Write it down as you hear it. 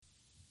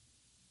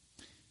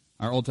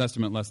Our Old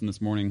Testament lesson this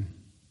morning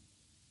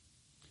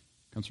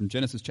comes from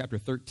Genesis chapter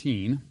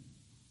 13,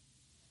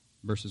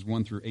 verses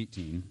 1 through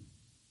 18. It can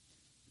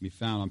be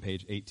found on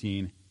page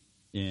 18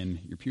 in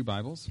your pew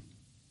Bibles.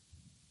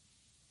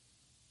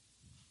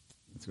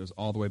 This goes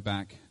all the way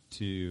back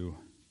to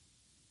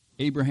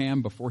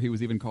Abraham before he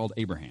was even called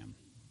Abraham.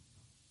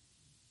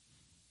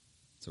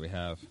 So we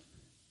have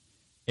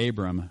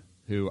Abram,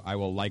 who I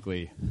will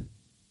likely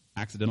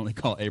accidentally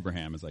call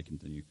Abraham as I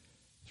continue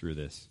through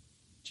this,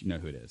 but you know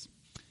who it is.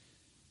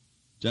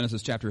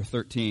 Genesis chapter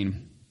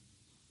 13.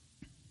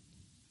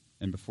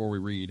 And before we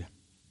read,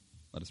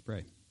 let us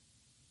pray.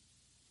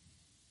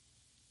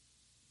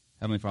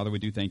 Heavenly Father, we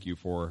do thank you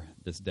for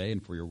this day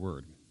and for your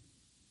word.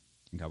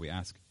 And God, we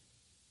ask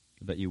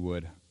that you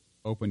would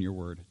open your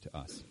word to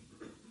us.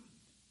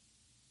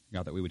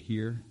 God, that we would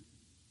hear,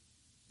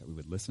 that we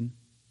would listen,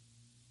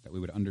 that we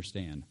would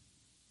understand,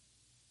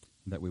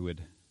 that we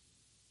would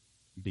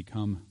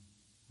become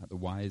the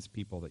wise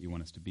people that you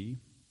want us to be,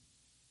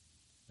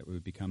 that we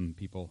would become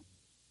people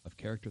of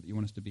character that you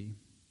want us to be,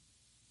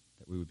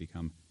 that we would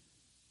become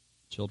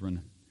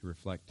children who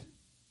reflect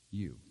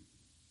you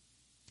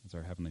as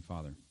our Heavenly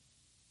Father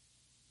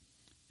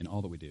in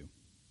all that we do.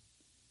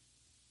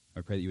 I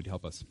pray that you would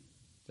help us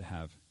to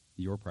have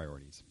your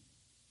priorities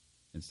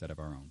instead of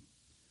our own.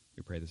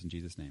 We pray this in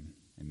Jesus' name.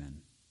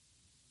 Amen.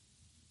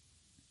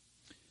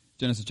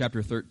 Genesis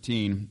chapter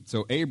 13.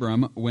 So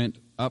Abram went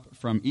up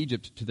from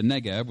Egypt to the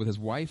Negev with his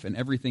wife and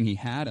everything he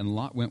had, and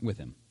Lot went with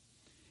him.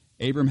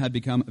 Abram had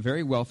become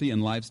very wealthy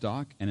in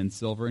livestock and in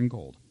silver and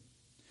gold.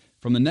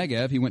 From the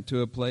Negev he went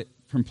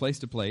from place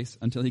to place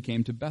until he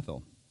came to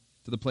Bethel,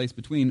 to the place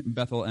between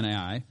Bethel and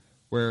Ai,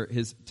 where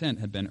his tent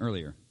had been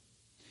earlier,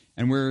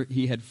 and where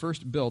he had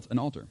first built an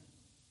altar.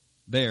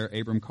 There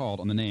Abram called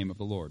on the name of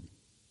the Lord.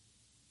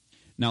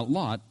 Now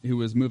Lot, who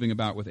was moving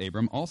about with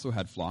Abram, also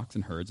had flocks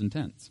and herds and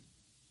tents.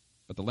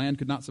 But the land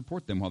could not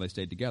support them while they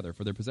stayed together,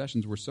 for their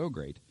possessions were so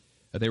great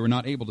that they were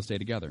not able to stay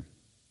together.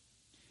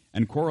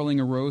 And quarreling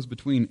arose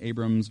between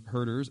Abram's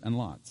herders and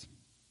Lot's.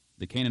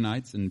 The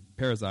Canaanites and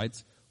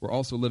Perizzites were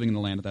also living in the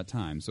land at that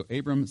time. So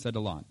Abram said to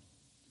Lot,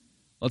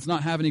 "Let's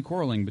not have any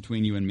quarreling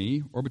between you and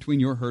me, or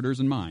between your herders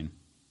and mine,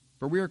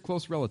 for we are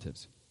close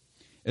relatives.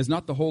 Is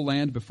not the whole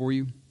land before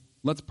you?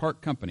 Let's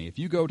part company. If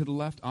you go to the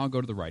left, I'll go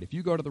to the right. If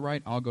you go to the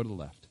right, I'll go to the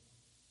left."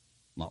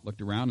 Lot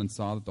looked around and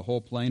saw that the whole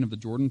plain of the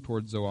Jordan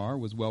toward Zoar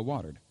was well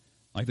watered,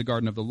 like the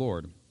garden of the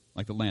Lord,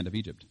 like the land of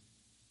Egypt.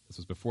 This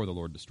was before the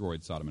Lord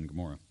destroyed Sodom and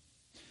Gomorrah.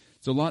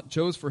 So Lot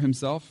chose for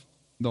himself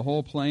the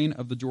whole plain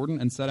of the Jordan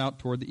and set out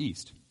toward the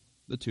east.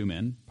 The two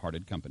men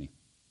parted company.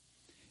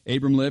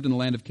 Abram lived in the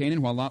land of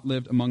Canaan, while Lot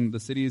lived among the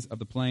cities of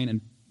the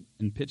plain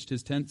and pitched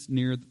his tents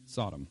near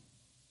Sodom.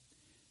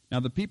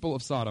 Now the people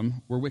of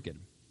Sodom were wicked,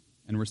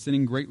 and were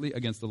sinning greatly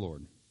against the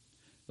Lord.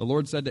 The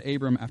Lord said to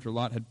Abram after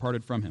Lot had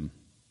parted from him,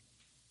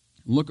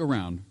 "Look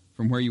around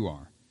from where you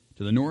are,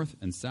 to the north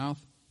and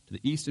south, to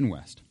the east and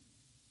west.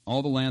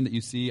 All the land that you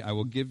see I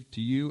will give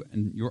to you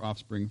and your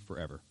offspring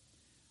forever.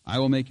 I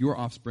will make your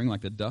offspring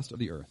like the dust of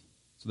the earth,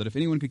 so that if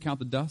anyone could count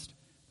the dust,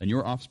 then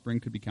your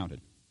offspring could be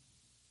counted.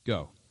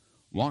 Go,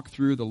 walk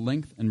through the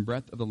length and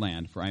breadth of the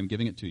land, for I am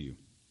giving it to you."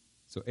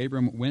 So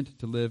Abram went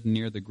to live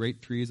near the great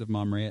trees of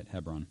Mamre at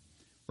Hebron,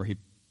 where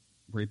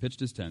he pitched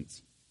his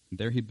tents, and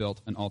there he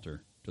built an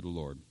altar to the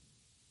Lord.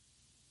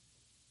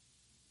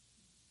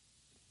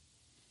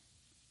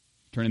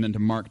 Turning then to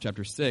Mark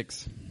chapter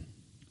 6,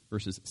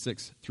 verses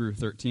 6 through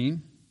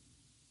 13.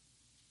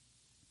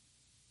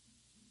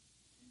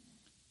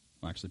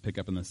 We'll actually pick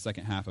up in the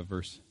second half of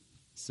verse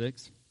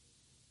 6. It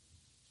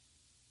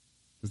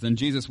says, "Then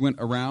Jesus went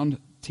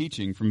around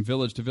teaching from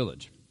village to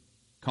village.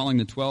 Calling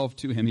the 12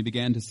 to him, he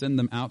began to send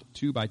them out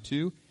 2 by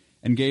 2,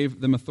 and gave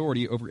them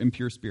authority over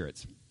impure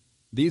spirits.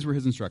 These were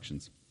his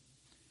instructions.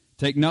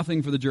 Take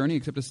nothing for the journey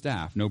except a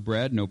staff, no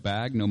bread, no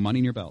bag, no money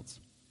in your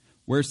belts.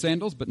 Wear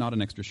sandals, but not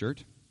an extra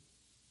shirt.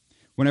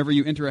 Whenever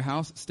you enter a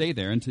house, stay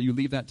there until you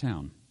leave that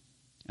town.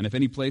 And if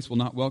any place will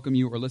not welcome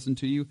you or listen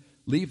to you,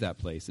 leave that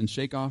place and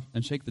shake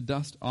the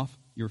dust off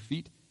your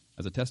feet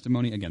as a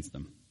testimony against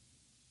them."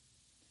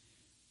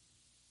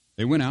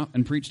 They went out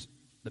and preached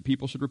that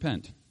people should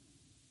repent.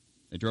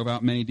 They drove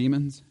out many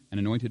demons and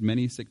anointed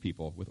many sick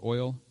people with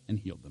oil and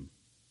healed them.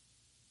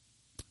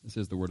 This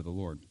is the word of the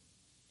Lord.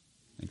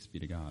 Thanks be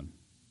to God.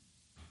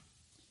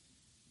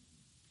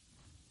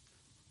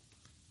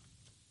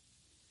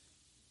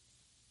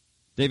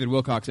 David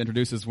Wilcox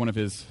introduces one of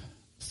his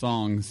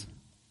songs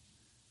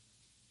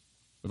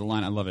with a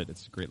line. I love it.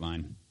 It's a great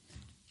line.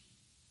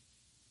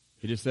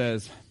 He just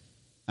says,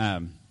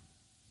 how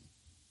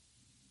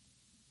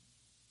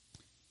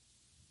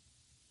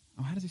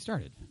does he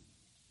start it?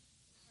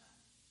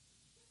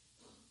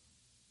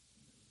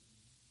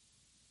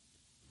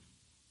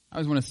 I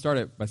always want to start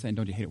it by saying,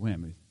 "Don't you hate it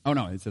when?" Oh,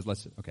 no, it says,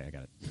 okay, I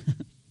got it.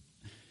 It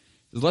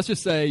says, let's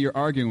just say you're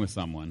arguing with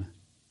someone,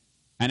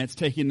 and it's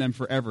taking them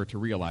forever to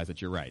realize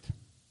that you're right.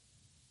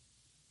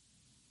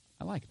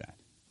 I like that.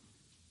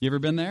 You ever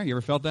been there? You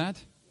ever felt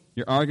that?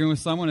 You're arguing with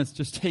someone, it's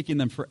just taking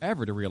them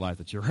forever to realize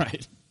that you're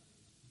right.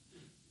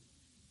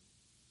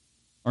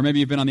 Or maybe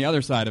you've been on the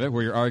other side of it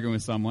where you're arguing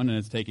with someone and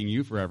it's taking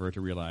you forever to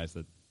realize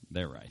that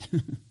they're right,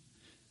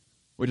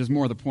 which is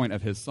more the point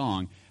of his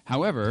song.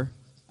 However,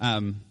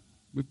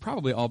 we've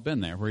probably all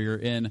been there where you're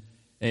in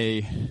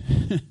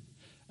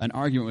an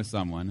argument with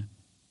someone,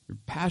 you're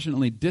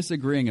passionately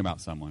disagreeing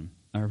about someone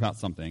or about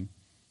something,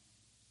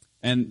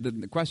 and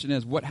the question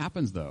is, what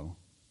happens though?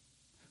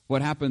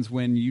 What happens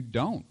when you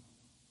don't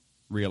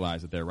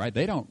realize that they're right?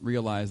 They don't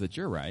realize that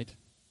you're right.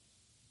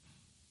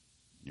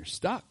 You're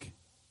stuck.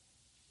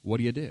 What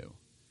do you do?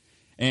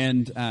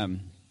 And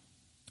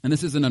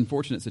this is an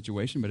unfortunate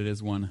situation, but it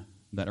is one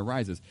that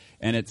arises.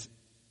 And it's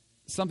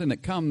something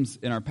that comes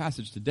in our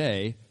passage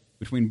today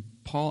between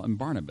Paul and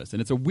Barnabas.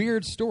 And it's a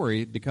weird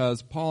story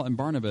because Paul and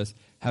Barnabas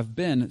have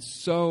been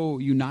so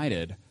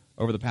united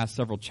over the past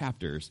several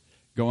chapters,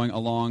 going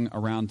along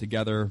around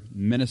together,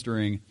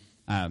 ministering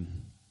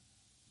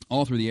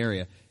all through the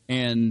area.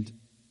 And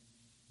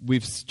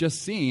we've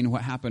just seen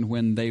what happened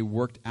when they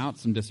worked out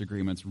some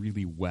disagreements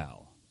really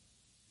well.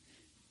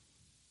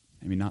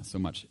 Maybe not so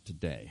much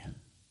today.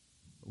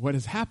 What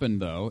has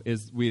happened, though,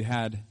 is we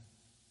had,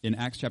 in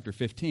Acts chapter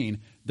 15,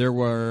 there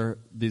were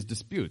these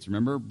disputes,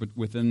 remember,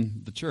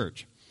 within the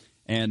church.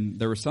 And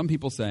there were some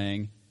people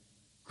saying,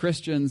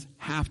 Christians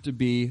have to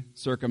be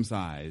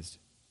circumcised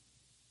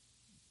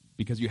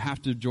because you have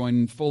to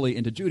join fully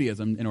into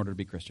Judaism in order to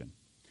be Christian.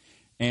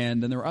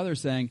 And then there were others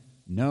saying,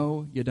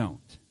 no, you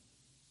don't.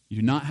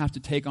 You do not have to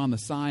take on the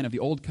sign of the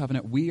old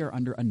covenant. We are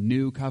under a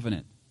new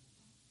covenant.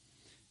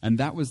 And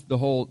that was the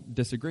whole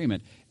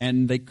disagreement.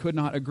 And they could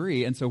not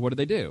agree, and so what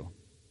do?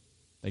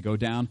 They go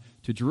down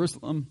to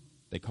Jerusalem,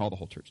 they call the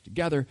whole church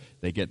together,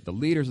 they get the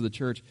leaders of the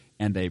church,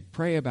 and they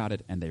pray about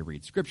it, and they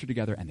read Scripture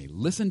together, and they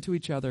listen to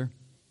each other,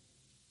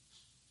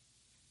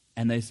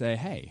 and they say,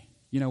 hey,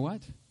 you know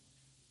what?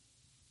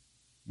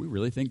 We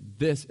really think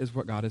this is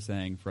what God is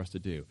saying for us to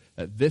do,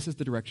 that this is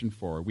the direction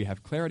forward. We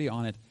have clarity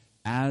on it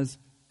as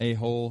a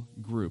whole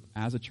group,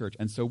 as a church.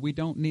 And so we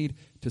don't need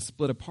to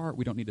split apart.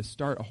 We don't need to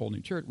start a whole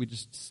new church.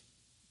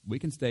 We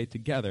can stay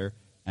together,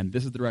 and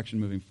this is the direction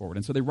moving forward.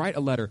 And so they write a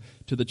letter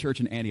to the church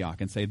in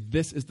Antioch and say,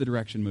 this is the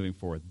direction moving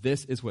forward.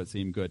 This is what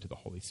seemed good to the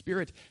Holy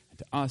Spirit and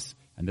to us,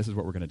 and this is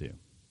what we're going to do.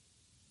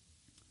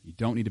 You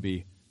don't need to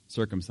be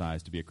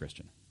circumcised to be a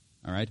Christian.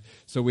 All right?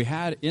 So we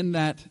had in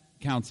that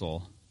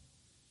council,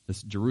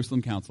 this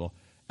Jerusalem council,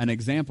 an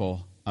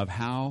example of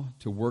how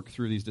to work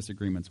through these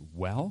disagreements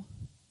well.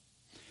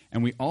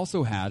 And we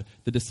also had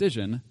the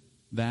decision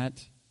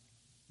that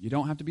you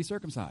don't have to be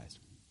circumcised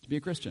to be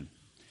a Christian.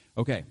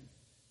 Okay.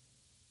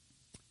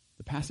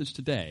 The passage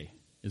today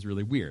is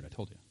really weird, I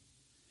told you.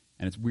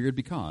 And it's weird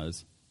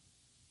because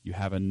you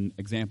have an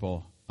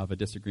example of a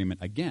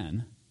disagreement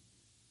again,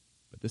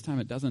 but this time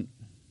it doesn't,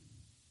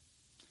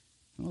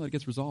 I don't know that it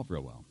gets resolved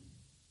real well.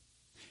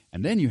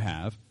 And then you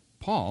have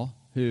Paul,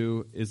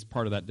 who is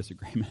part of that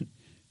disagreement.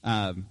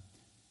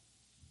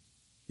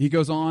 He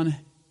goes on,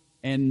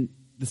 and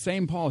the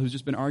same Paul who's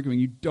just been arguing,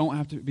 you don't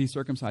have to be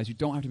circumcised, you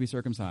don't have to be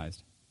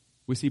circumcised.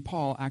 We see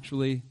Paul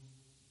actually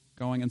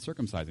going and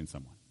circumcising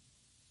someone.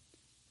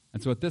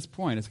 And so at this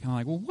point, it's kind of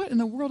like, well, what in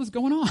the world is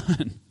going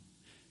on?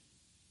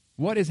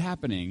 What is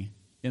happening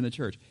in the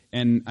church?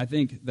 And I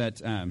think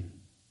that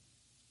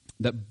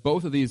that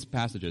both of these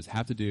passages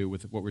have to do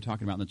with what we're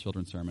talking about in the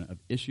children's sermon of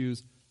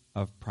issues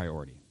of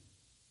priority.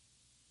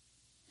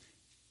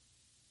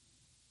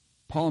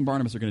 Paul and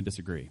Barnabas are going to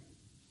disagree.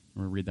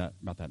 We're going to read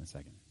about that in a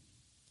second.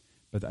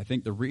 But I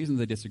think the reason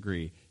they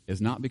disagree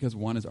is not because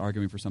one is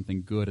arguing for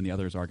something good and the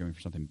other is arguing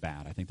for something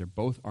bad. I think they're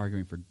both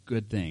arguing for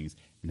good things,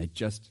 and they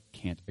just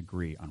can't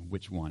agree on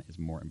which one is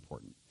more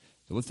important.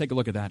 So let's take a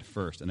look at that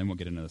first, and then we'll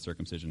get into the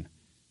circumcision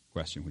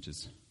question, which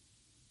is,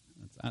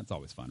 that's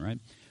always fun, right?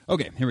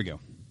 Okay, here we go.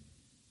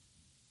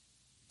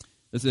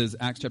 This is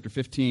Acts chapter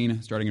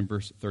 15, starting in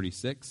verse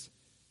 36,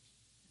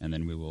 and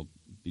then we will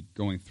be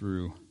going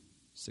through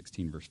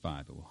 16, verse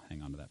 5, but we'll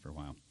hang on to that for a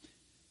while.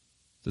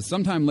 So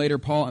sometime later,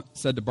 Paul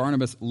said to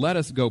Barnabas, let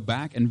us go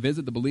back and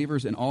visit the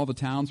believers in all the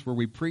towns where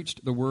we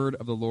preached the word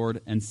of the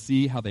Lord and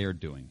see how they are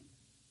doing.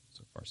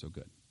 So far, so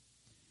good.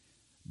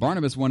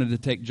 Barnabas wanted to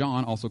take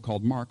John, also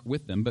called Mark,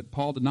 with them, but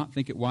Paul did not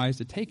think it wise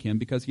to take him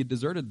because he had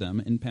deserted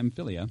them in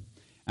Pamphylia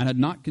and had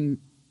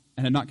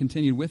not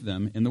continued with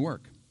them in the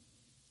work.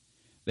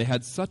 They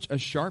had such a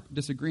sharp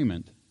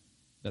disagreement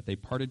that they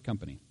parted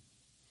company.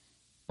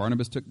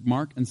 Barnabas took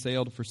Mark and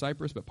sailed for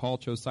Cyprus, but Paul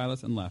chose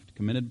Silas and left,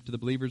 committed to the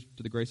believers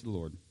to the grace of the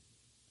Lord,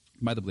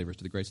 by the believers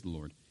to the grace of the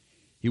Lord.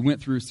 He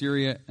went through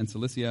Syria and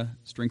Cilicia,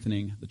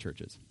 strengthening the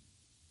churches.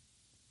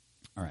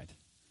 All right,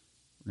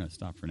 we're going to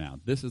stop for now.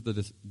 This is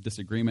the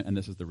disagreement, and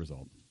this is the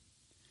result.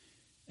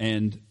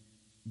 And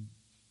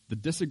the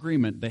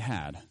disagreement they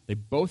had, they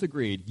both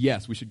agreed,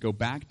 yes, we should go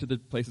back to the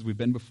places we've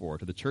been before,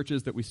 to the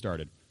churches that we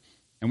started,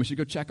 and we should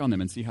go check on them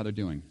and see how they're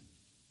doing.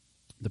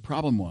 The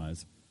problem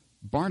was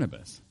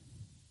Barnabas,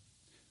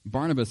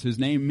 whose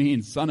name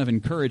means son of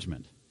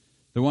encouragement,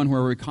 the one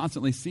where we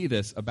constantly see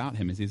this about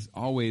him, is he's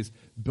always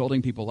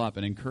building people up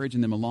and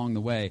encouraging them along the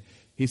way.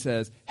 He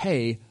says,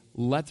 hey,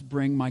 let's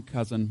bring my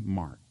cousin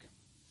Mark.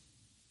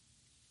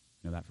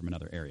 know that from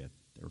another area.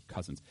 They were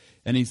cousins.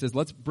 And he says,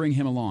 let's bring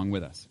him along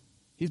with us.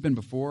 He's been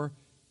before.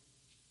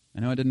 I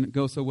know it didn't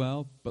go so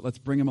well, but let's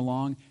bring him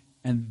along.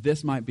 And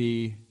this might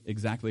be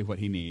exactly what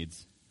he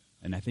needs.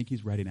 And I think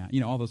he's ready now.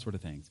 All those sort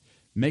of things.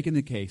 Making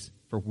the case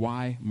for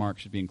why Mark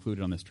should be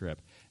included on this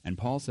trip. And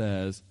Paul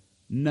says,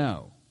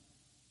 no.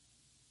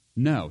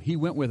 No, he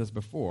went with us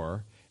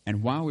before,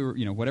 and while we were,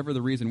 whatever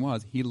the reason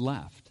was, he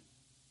left.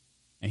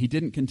 And he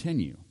didn't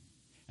continue.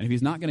 And if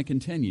he's not going to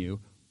continue,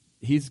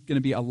 he's going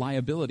to be a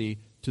liability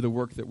to the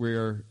work that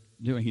we're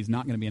doing. He's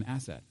not going to be an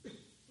asset.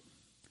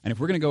 And if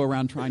we're going to go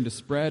around trying to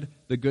spread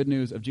the good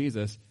news of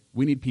Jesus,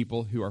 we need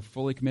people who are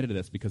fully committed to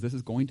this, because this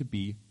is going to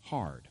be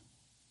hard.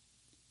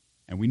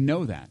 And we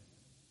know that.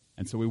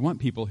 And so we want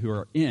people who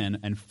are in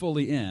and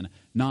fully in,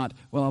 not,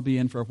 well, I'll be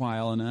in for a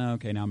while, and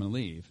okay, now I'm going to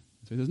leave.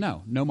 So he says,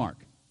 no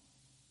Mark.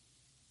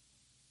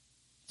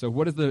 So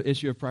what is the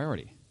issue of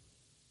priority?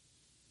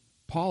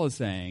 Paul is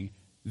saying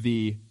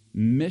the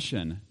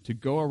mission to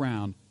go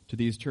around to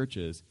these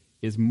churches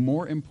is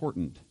more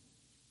important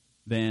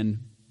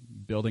than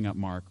building up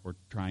Mark or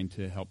trying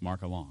to help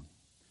Mark along.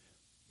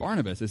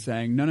 Barnabas is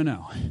saying,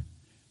 no.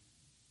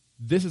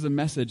 This is a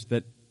message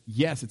that,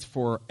 yes, it's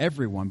for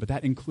everyone, but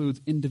that includes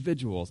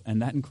individuals,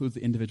 and that includes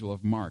the individual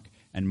of Mark.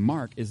 And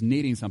Mark is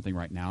needing something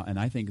right now, and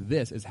I think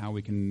this is how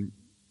we can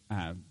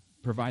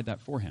provide that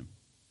for him.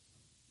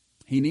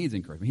 He needs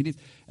encouragement.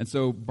 And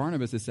so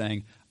Barnabas is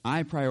saying,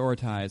 I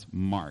prioritize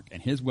Mark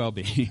and his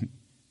well-being.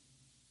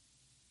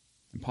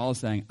 And Paul is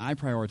saying, I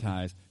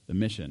prioritize the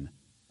mission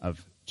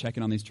of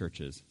checking on these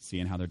churches,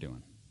 seeing how they're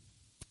doing,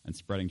 and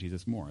spreading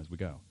Jesus more as we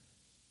go.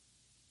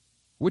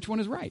 Which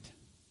one is right?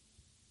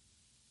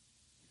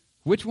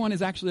 Which one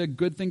is actually a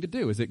good thing to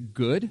do? Is it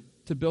good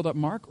to build up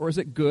Mark, or is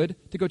it good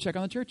to go check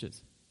on the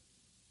churches?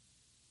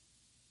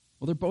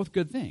 Well, they're both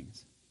good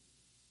things.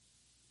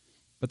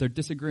 But they're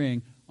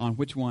disagreeing on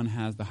which one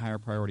has the higher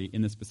priority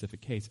in this specific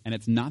case. And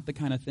it's not the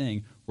kind of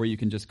thing where you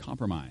can just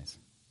compromise.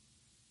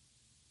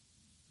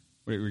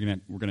 We're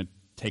going to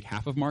take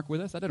half of Mark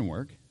with us? That didn't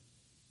work.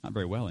 Not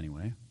very well,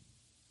 anyway.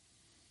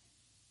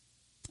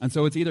 And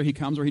so it's either he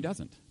comes or he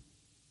doesn't.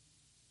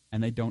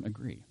 And they don't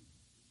agree.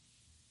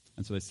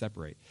 And so they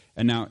separate.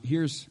 And now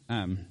here's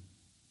a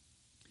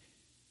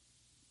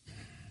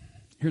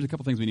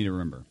couple things we need to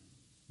remember.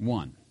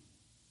 One,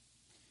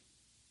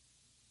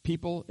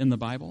 people in the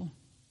Bible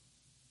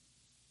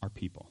are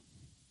people.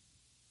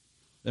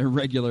 They're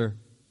regular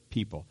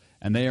people.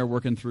 And they are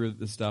working through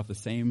this stuff the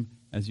same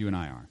as you and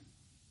I are.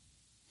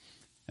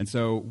 And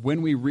so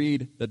when we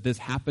read that this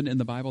happened in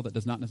the Bible, that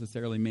does not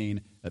necessarily mean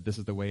that this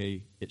is the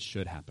way it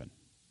should happen.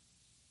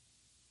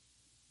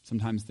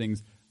 Sometimes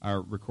things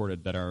are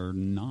recorded that are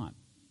not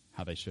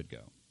how they should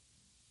go.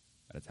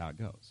 But it's how it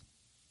goes.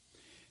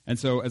 And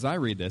so as I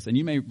read this, and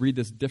you may read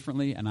this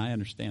differently, and I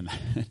understand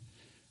that.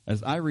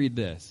 As I read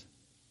this,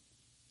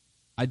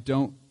 I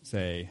don't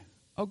say,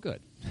 oh,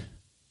 good.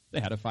 They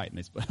had a fight and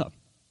they split up.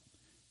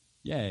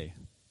 Yay.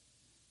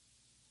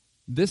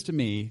 This to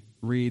me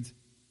reads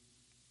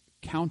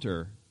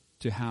counter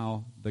to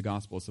how the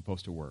gospel is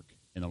supposed to work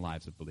in the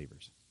lives of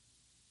believers.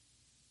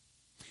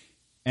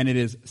 And it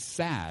is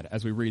sad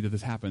as we read that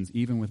this happens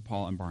even with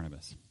Paul and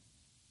Barnabas.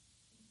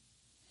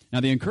 Now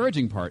the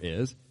encouraging part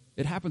is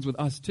it happens with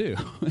us too.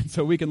 And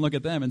so we can look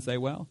at them and say,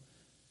 well,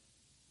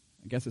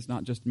 I guess it's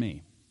not just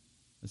me.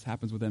 This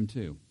happens with them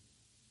too.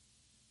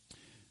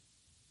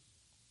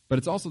 But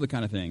it's also the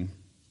kind of thing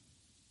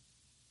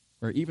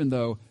where even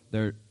though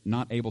they're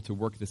not able to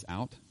work this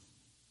out,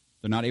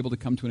 they're not able to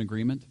come to an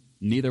agreement,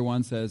 neither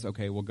one says,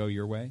 okay, we'll go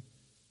your way,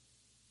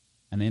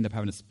 and they end up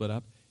having to split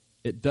up,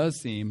 it does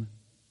seem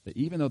that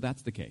even though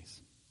that's the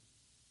case,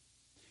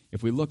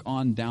 if we look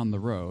on down the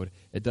road,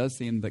 it does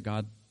seem that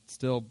God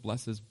still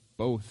blesses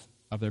both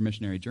of their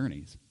missionary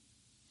journeys,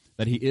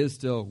 that he is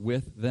still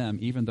with them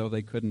even though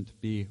they couldn't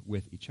be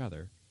with each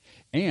other.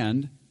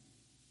 And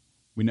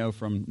we know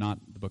from not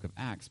the book of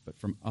Acts, but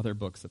from other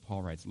books that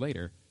Paul writes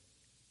later,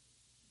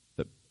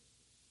 that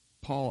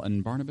Paul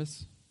and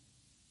Barnabas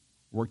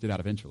worked it out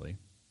eventually.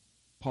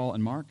 Paul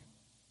and Mark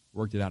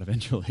worked it out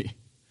eventually.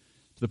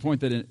 To the point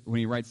that when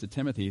he writes to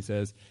Timothy, he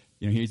says,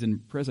 he's in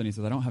prison. He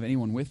says, I don't have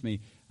anyone with me.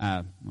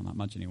 Well, not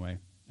much anyway.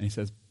 And he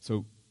says,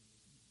 so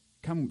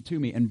come to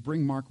me and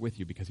bring Mark with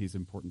you because he's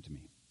important to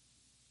me.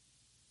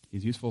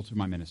 He's useful to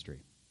my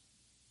ministry.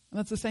 And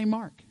that's the same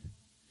Mark.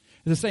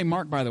 It's the same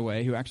Mark, by the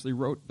way, who actually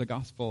wrote the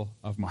Gospel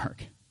of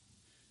Mark.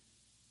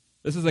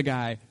 This is a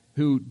guy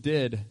who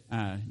did,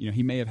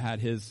 he may have had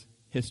his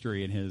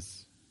history and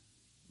his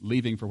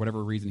leaving for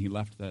whatever reason he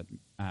left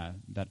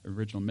that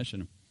original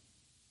mission.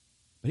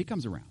 But he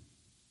comes around.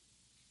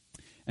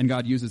 And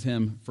God uses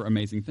him for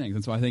amazing things.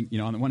 And so I think,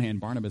 on the one hand,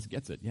 Barnabas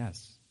gets it.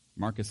 Yes,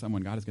 Mark is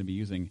someone God is going to be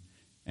using.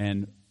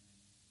 And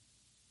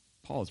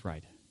Paul is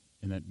right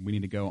in that we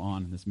need to go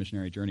on this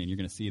missionary journey, and you're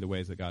going to see the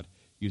ways that God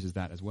uses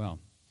that as well.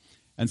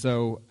 And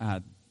so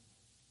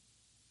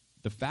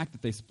the fact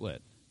that they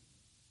split,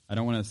 I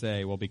don't want to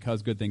say, well,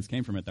 because good things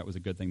came from it, that was a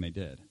good thing they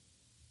did.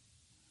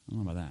 I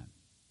don't know about that.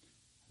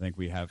 I think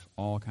we have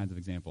all kinds of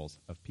examples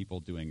of people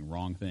doing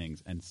wrong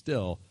things and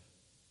still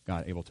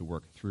God able to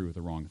work through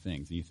the wrong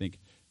things. And you think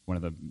one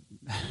of the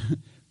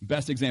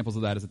best examples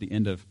of that is at the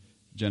end of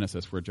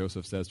Genesis, where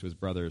Joseph says to his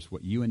brothers,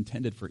 what you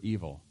intended for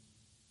evil,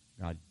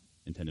 God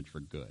intended for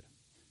good.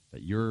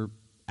 That your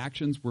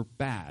actions were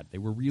bad. They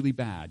were really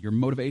bad. Your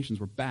motivations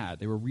were bad.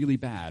 They were really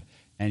bad.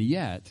 And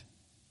yet,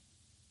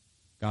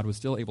 God was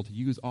still able to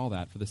use all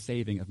that for the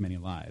saving of many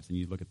lives. And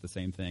you look at the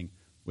same thing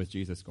with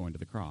Jesus going to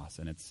the cross,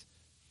 and it's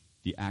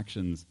the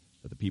actions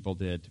that the people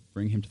did to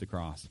bring him to the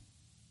cross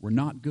were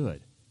not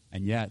good,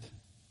 and yet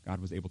God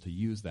was able to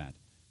use that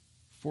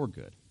for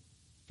good,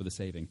 for the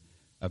saving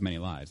of many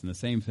lives. And the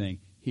same thing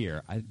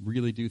here. I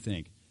really do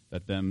think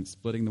that them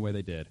splitting the way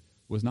they did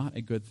was not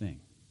a good thing.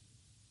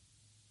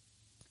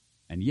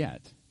 And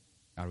yet,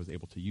 God was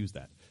able to use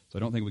that. So I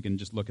don't think we can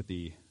just look at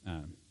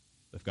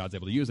if God's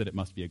able to use it, it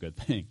must be a good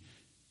thing.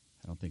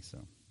 I don't think so.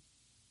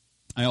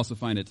 I also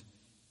find it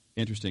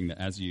interesting that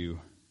as you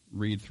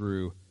read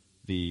through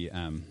the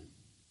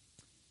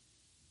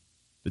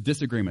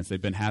disagreements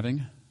they've been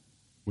having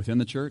within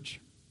the church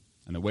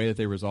and the way that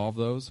they resolve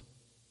those,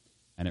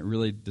 and it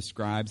really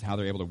describes how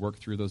they're able to work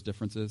through those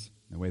differences,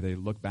 the way they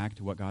look back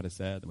to what God has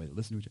said, the way they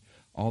listen to each other,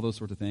 all those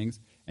sorts of things,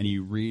 and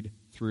you read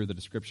through the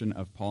description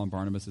of Paul and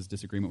Barnabas'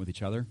 disagreement with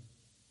each other,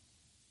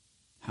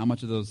 how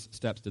much of those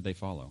steps did they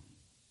follow?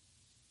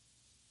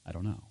 I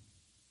don't know.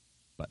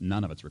 But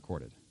none of it's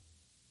recorded.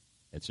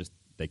 It's just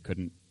they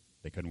couldn't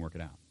work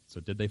it out.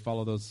 So did they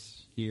follow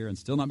those here and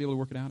still not be able to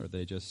work it out, or did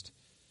they just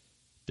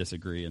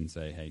disagree and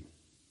say, hey,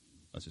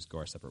 let's just go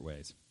our separate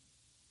ways?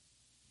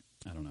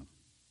 I don't know.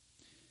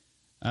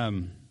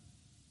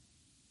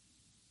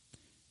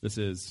 This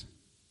is,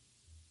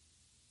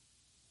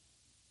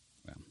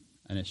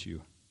 an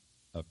issue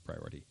of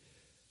priority.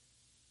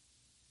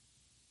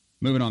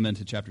 Moving on then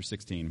to chapter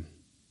 16,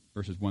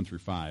 verses 1 through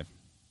 5.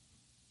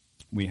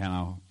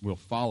 We'll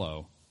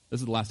follow,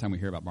 this is the last time we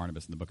hear about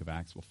Barnabas in the book of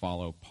Acts. We'll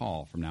follow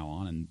Paul from now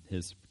on in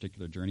his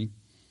particular journey.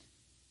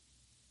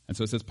 And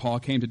so it says, Paul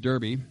came to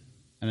Derbe and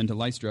then to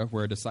Lystra,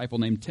 where a disciple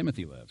named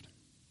Timothy lived,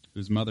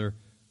 whose mother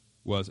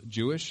was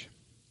Jewish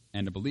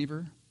and a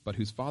believer, but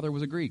whose father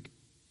was a Greek.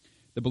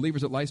 The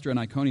believers at Lystra and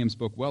Iconium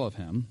spoke well of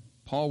him.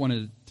 Paul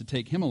wanted to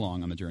take him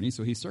along on the journey,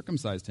 so he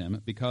circumcised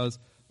him because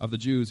of the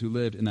Jews who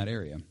lived in that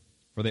area,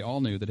 for they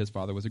all knew that his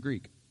father was a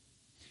Greek.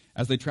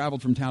 As they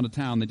traveled from town to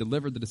town, they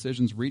delivered the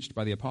decisions reached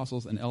by the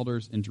apostles and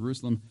elders in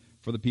Jerusalem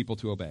for the people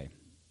to obey.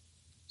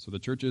 So the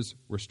churches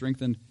were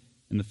strengthened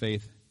in the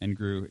faith and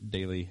grew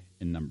daily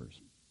in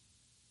numbers.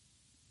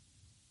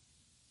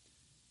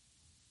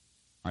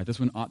 All right, this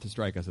one ought to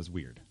strike us as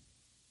weird,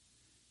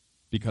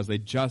 because they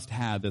just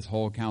had this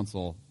whole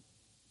council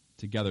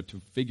together to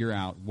figure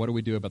out, what do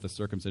we do about the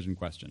circumcision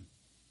question?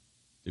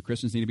 Do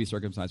Christians need to be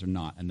circumcised or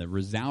not? And the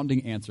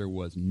resounding answer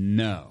was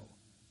no.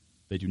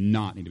 They do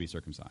not need to be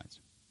circumcised.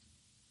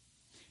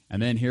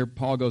 And then here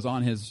Paul goes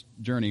on his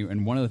journey,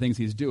 and one of the things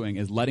he's doing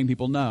is letting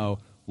people know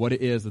what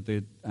it is that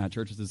the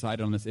church has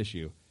decided on this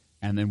issue.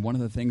 And then one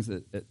of the things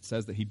that it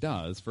says that he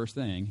does, first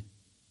thing,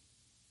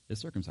 is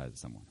circumcise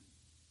someone.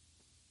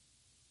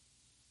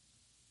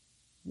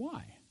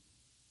 Why?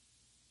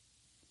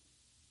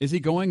 Is he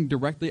going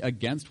directly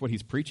against what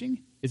he's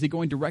preaching? Is he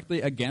going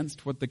directly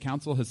against what the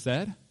council has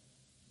said?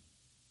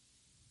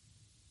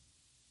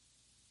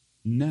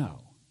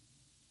 No.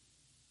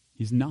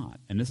 He's not.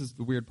 And this is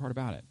the weird part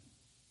about it.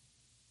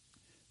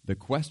 The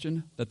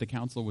question that the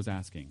council was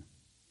asking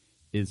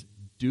is,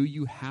 do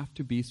you have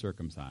to be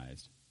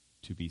circumcised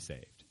to be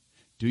saved?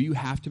 Do you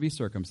have to be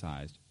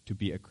circumcised to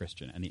be a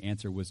Christian? And the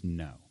answer was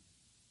no.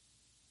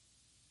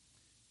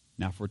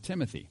 Now for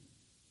Timothy,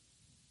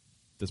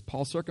 does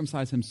Paul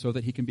circumcise him so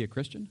that he can be a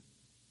Christian?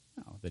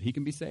 No. That he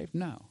can be saved?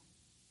 No.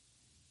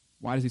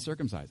 Why does he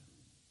circumcise him?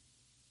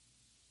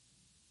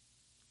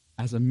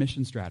 As a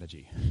mission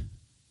strategy.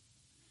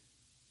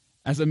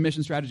 As a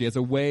mission strategy, as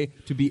a way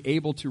to be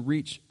able to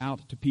reach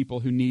out to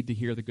people who need to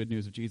hear the good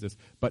news of Jesus,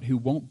 but who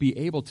won't be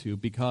able to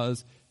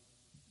because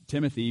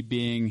Timothy,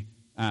 being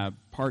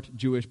part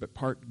Jewish but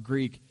part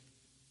Greek,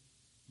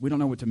 we don't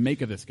know what to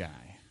make of this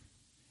guy.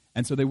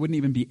 And so they wouldn't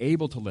even be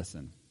able to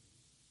listen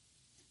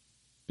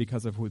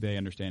because of who they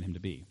understand him to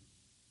be.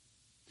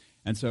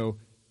 And so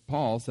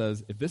Paul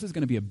says, if this is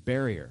going to be a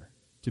barrier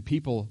to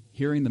people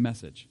hearing the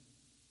message,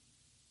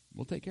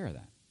 we'll take care of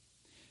that.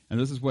 And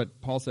this is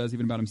what Paul says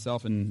even about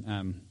himself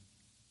in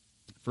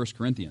 1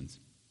 Corinthians,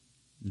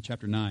 in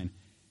chapter 9.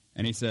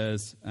 And he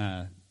says,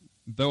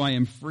 though I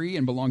am free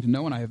and belong to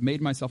no one, I have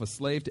made myself a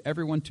slave to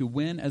everyone to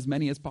win as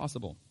many as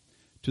possible.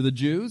 To the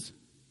Jews,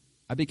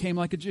 I became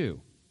like a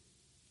Jew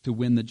to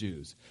win the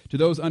Jews. To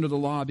those under the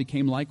law, I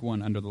became like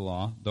one under the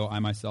law, though I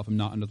myself am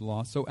not under the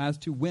law, so as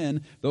to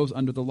win those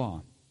under the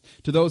law.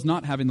 To those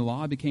not having the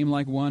law, I became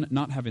like one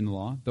not having the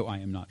law, though I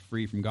am not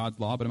free from God's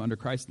law, but am under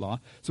Christ's law,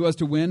 so as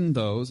to win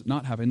those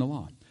not having the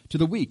law. To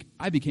the weak,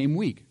 I became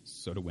weak,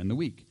 so to win the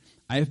weak.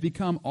 I have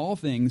become all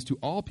things to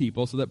all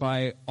people, so that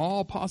by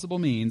all possible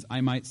means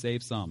I might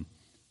save some.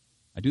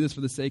 I do this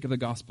for the sake of the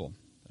gospel,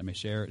 that I may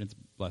share in its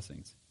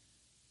blessings.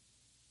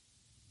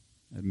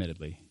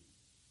 Admittedly,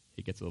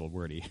 he gets a little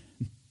wordy.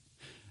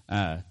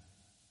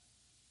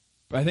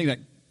 But I think that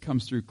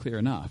comes through clear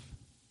enough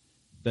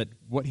that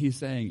what he's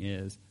saying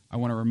is, I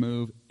want to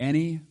remove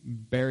any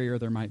barrier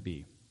there might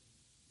be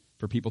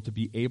for people to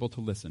be able to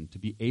listen, to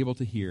be able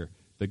to hear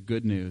the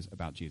good news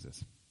about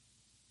Jesus.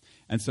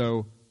 And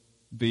so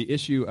the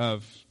issue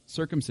of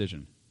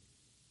circumcision,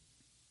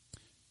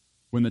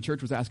 when the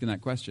church was asking that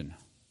question,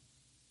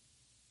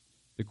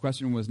 the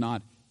question was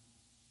not,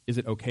 is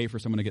it okay for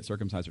someone to get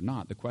circumcised or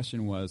not? The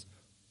question was,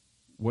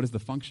 what is the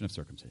function of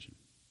circumcision?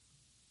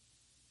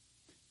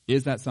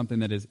 Is that something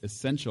that is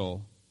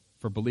essential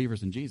for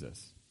believers in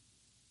Jesus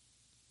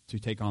to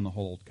take on the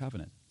whole old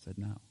covenant? Said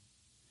no.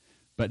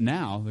 But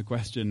now the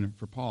question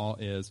for Paul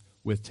is,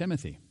 with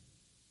Timothy,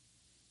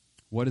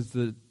 what is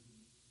the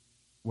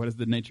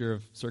nature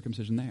of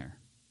circumcision there?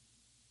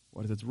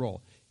 What is its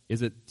role?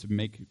 Is it to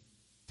make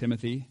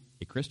Timothy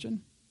a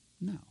Christian?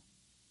 No.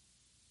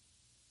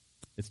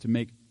 It's to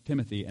make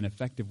Timothy an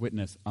effective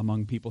witness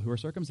among people who are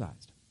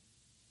circumcised.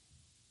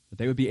 That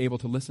they would be able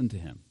to listen to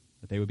him,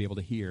 that they would be able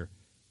to hear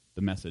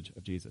the message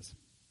of Jesus.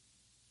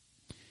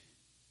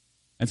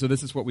 And so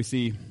this is what we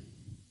see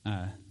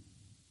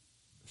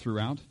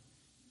throughout.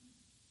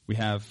 We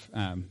have,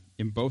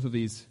 in both of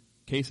these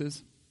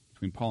cases,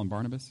 between Paul and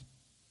Barnabas,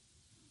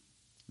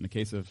 in the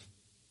case of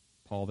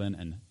Paul then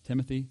and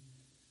Timothy,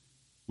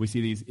 we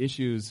see these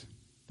issues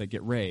that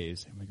get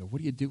raised, and we go, what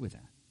do you do with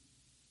that?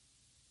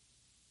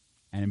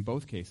 And in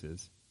both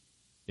cases,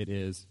 it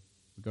is,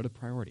 we go to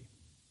priority.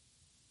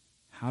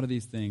 How do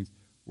these things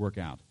work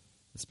out?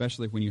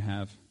 Especially when you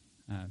have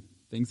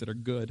things that are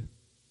good,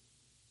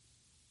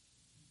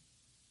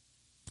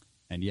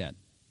 and yet,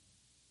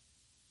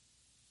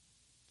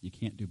 you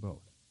can't do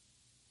both.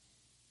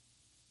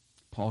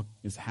 Paul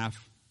is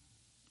half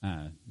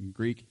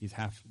Greek, he's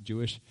half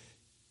Jewish.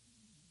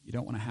 You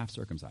don't want to half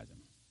circumcise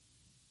him.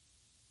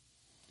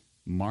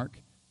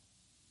 Mark,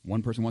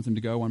 one person wants him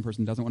to go, one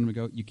person doesn't want him to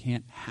go. You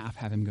can't half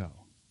have him go.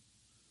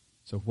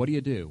 So what do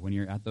you do when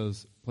you're at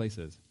those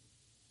places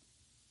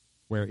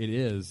where it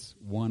is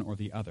one or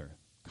the other?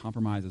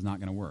 Compromise is not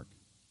going to work.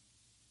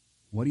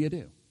 What do you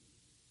do?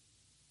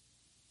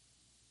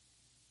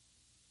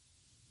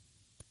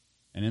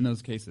 And in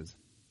those cases,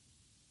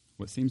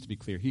 what seems to be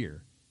clear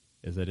here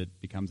is that it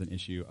becomes an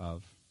issue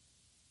of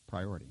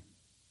priority.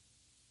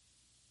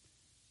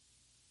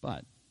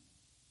 But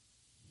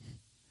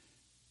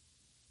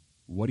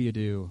what do you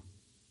do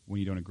when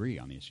you don't agree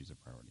on the issues of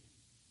priority?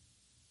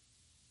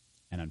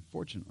 And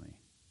unfortunately,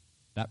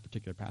 that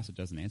particular passage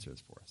doesn't answer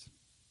this for us.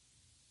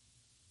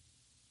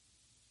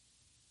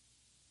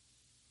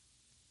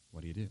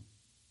 What do you do?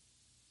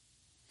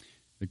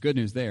 The good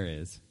news there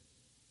is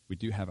we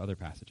do have other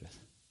passages,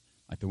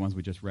 like the ones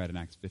we just read in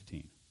Acts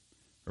 15,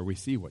 where we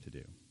see what to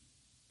do,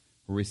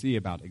 where we see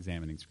about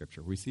examining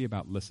Scripture, where we see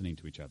about listening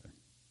to each other,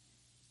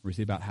 where we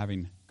see about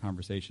having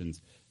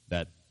conversations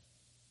that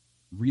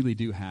really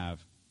do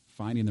have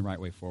finding the right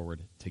way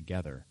forward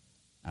together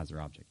as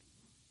their object.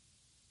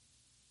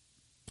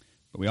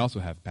 But we also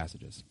have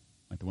passages,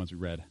 like the ones we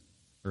read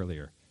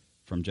earlier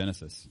from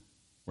Genesis,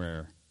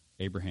 where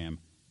Abraham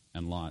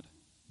and Lot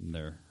and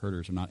their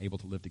herders are not able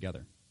to live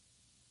together,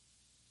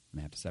 and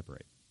they have to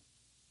separate.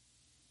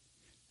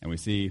 And we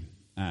see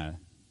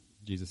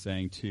Jesus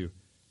saying to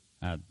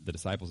the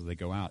disciples as they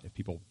go out, if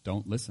people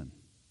don't listen,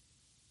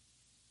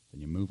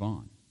 then you move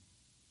on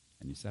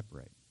and you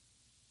separate.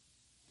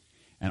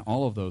 And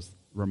all of those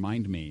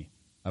remind me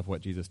of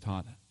what Jesus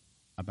taught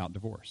about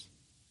divorce.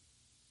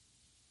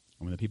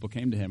 And when the people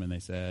came to him and they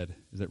said,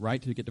 is it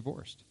right to get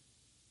divorced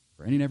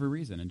for any and every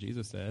reason? And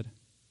Jesus said,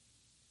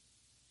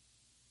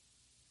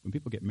 when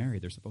people get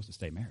married, they're supposed to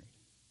stay married.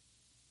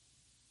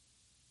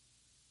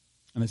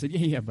 And they said,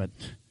 yeah, but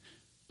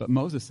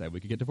Moses said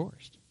we could get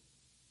divorced.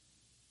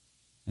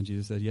 And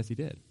Jesus said, yes, he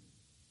did.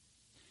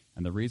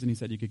 And the reason he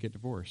said you could get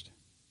divorced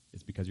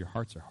is because your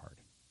hearts are hard.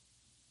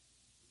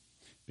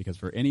 Because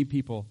for any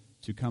people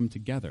to come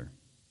together,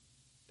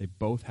 they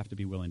both have to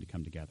be willing to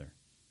come together.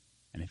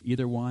 And if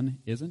either one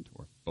isn't,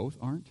 or if both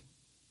aren't,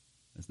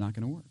 it's not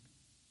going to work.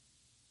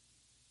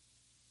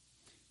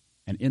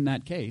 And in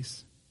that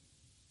case,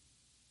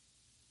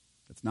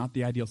 it's not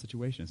the ideal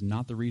situation. It's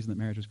not the reason that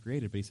marriage was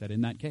created. But he said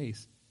in that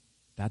case,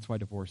 that's why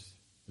divorce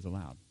is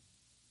allowed.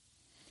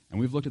 And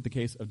we've looked at the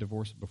case of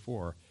divorce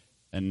before,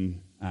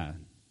 and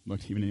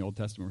looked even in the Old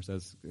Testament where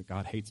it says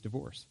God hates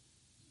divorce.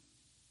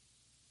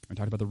 We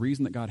talked about the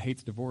reason that God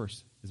hates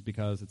divorce is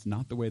because it's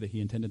not the way that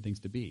he intended things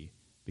to be,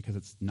 because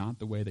it's not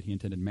the way that he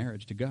intended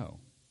marriage to go.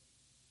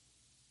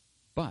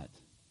 But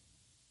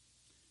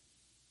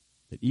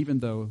that even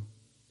though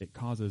it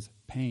causes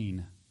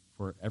pain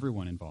for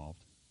everyone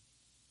involved,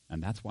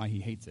 and that's why he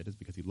hates it, is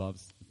because he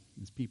loves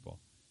his people.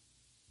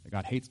 That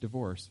God hates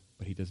divorce,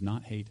 but he does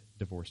not hate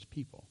divorced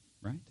people,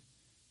 right?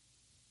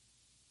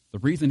 The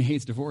reason he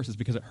hates divorce is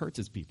because it hurts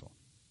his people.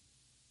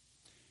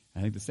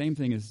 I think the same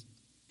thing is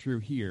true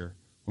here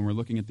when we're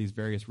looking at these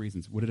various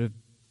reasons.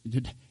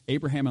 Did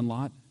Abraham and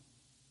Lot,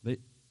 were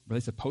they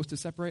supposed to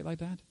separate like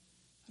that?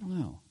 I don't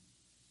know.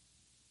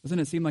 Doesn't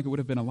it seem like it would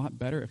have been a lot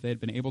better if they had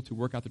been able to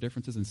work out their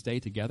differences and stay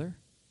together?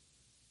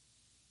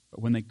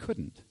 But when they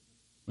couldn't,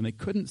 When they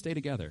couldn't stay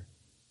together,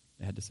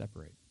 they had to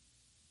separate.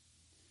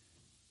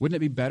 Wouldn't it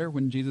be better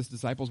when Jesus'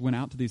 disciples went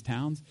out to these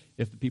towns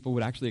if the people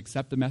would actually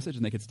accept the message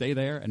and they could stay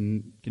there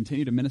and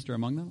continue to minister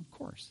among them? Of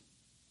course.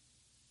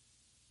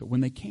 But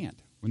when they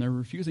can't, when they're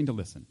refusing to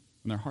listen,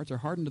 when their hearts are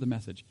hardened to the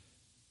message, it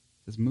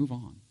says move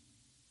on.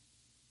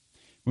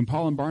 When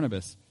Paul and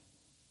Barnabas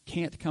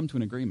can't come to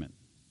an agreement,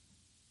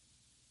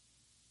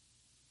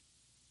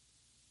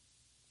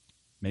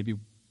 maybe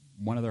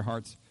one of their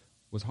hearts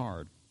was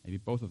hard, maybe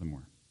both of them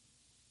were.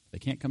 They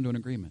can't come to an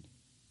agreement,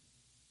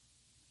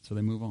 so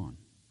they move on.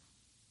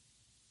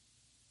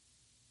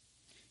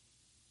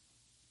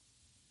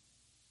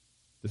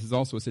 This is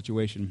also a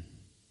situation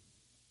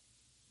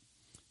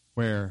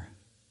where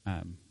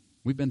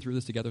we've been through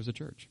this together as a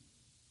church.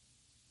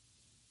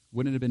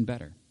 Wouldn't it have been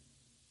better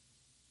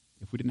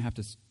if we didn't have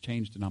to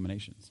change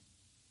denominations,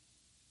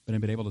 but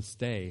had been able to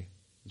stay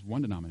as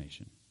one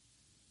denomination,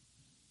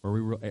 where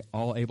we were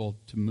all able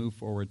to move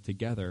forward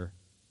together,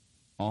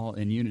 all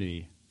in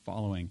unity,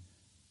 following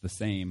the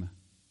same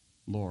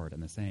Lord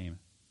and the same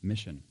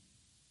mission?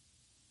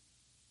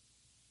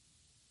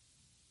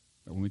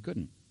 But when we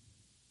couldn't,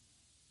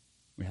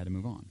 we had to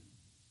move on.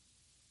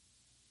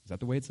 Is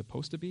that the way it's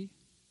supposed to be?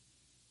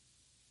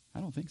 I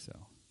don't think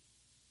so.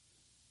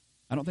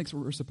 I don't think so.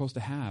 We're supposed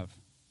to have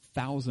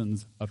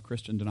thousands of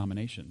Christian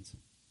denominations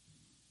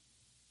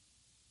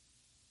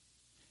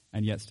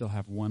and yet still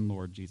have one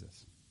Lord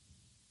Jesus.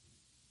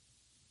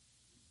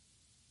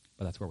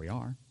 But that's where we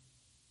are.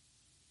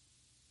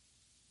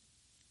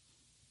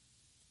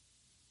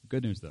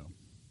 Good news, though.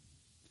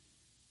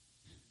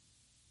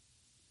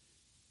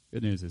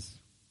 Good news is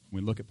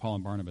when we look at Paul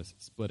and Barnabas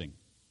splitting,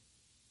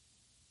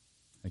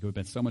 it would have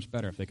been so much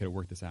better if they could have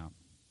worked this out.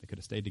 They could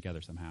have stayed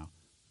together somehow.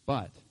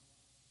 But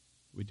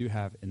we do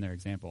have in their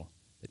example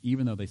that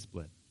even though they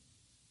split,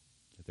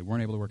 that they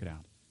weren't able to work it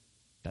out,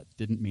 that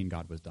didn't mean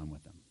God was done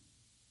with them.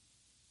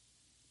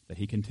 That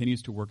he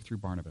continues to work through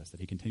Barnabas,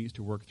 that he continues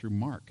to work through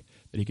Mark,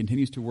 that he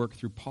continues to work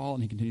through Paul,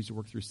 and he continues to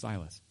work through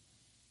Silas.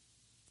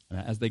 And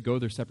as they go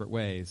their separate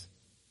ways,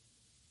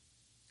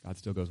 God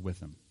still goes with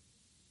them.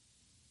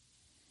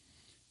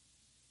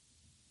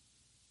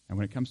 And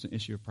when it comes to an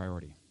issue of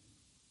priority,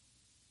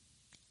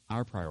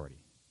 our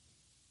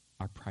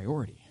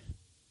priority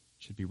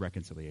should be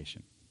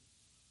reconciliation.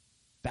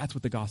 That's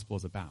what the gospel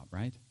is about,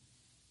 right?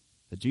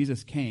 That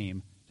Jesus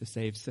came to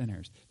save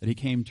sinners, that he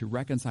came to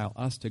reconcile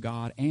us to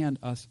God and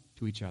us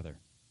to each other.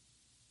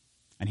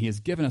 And he has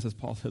given us, as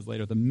Paul says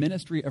later, the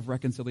ministry of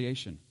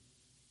reconciliation.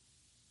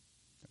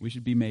 We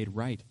should be made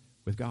right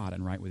with God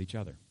and right with each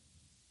other.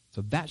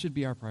 So that should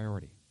be our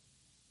priority.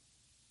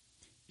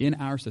 In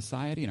our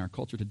society, in our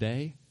culture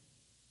today,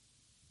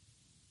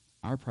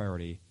 our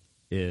priority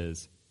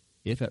is,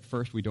 if at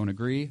first we don't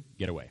agree,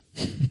 get away.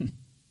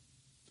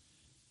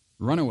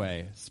 Run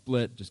away,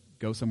 split, just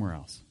go somewhere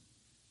else.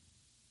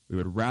 We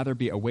would rather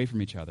be away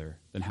from each other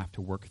than have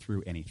to work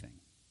through anything.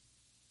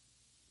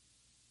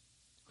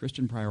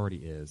 Christian priority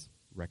is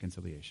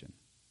reconciliation.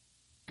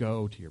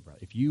 Go to your brother.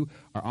 If you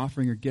are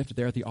offering your gift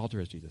there at the altar,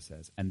 as Jesus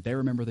says, and they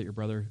remember that your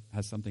brother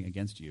has something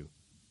against you,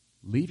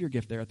 leave your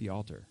gift there at the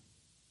altar.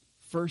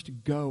 First,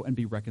 go and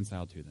be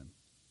reconciled to them.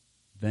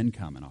 Then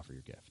come and offer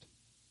your gift.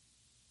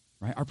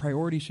 Right? Our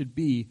priority should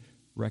be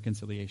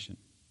reconciliation.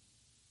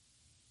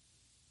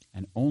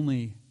 And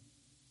only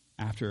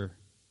after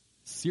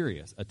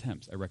serious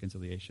attempts at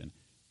reconciliation,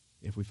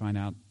 if we find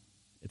out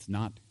it's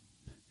not,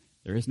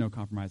 there is no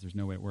compromise, there's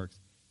no way it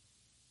works,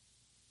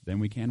 then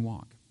we can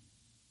walk.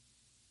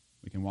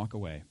 We can walk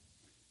away.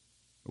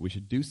 But we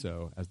should do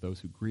so as those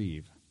who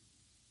grieve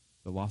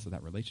the loss of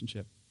that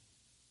relationship.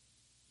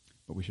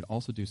 But we should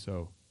also do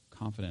so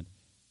confident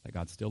that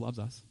God still loves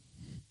us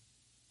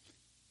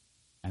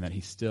and that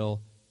he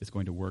still is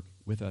going to work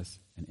with us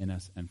and in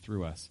us and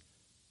through us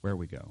where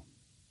we go.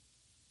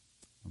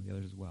 And with the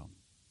others as well.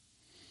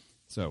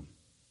 So,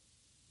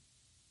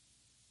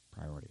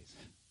 priorities.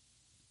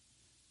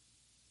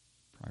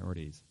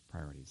 Priorities,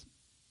 priorities.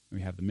 And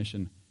we have the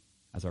mission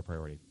as our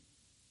priority.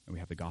 And we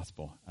have the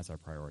gospel as our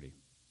priority.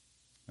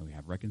 And we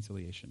have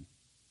reconciliation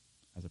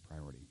as a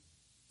priority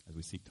as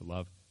we seek to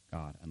love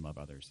God and love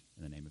others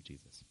in the name of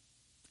Jesus.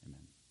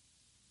 Amen.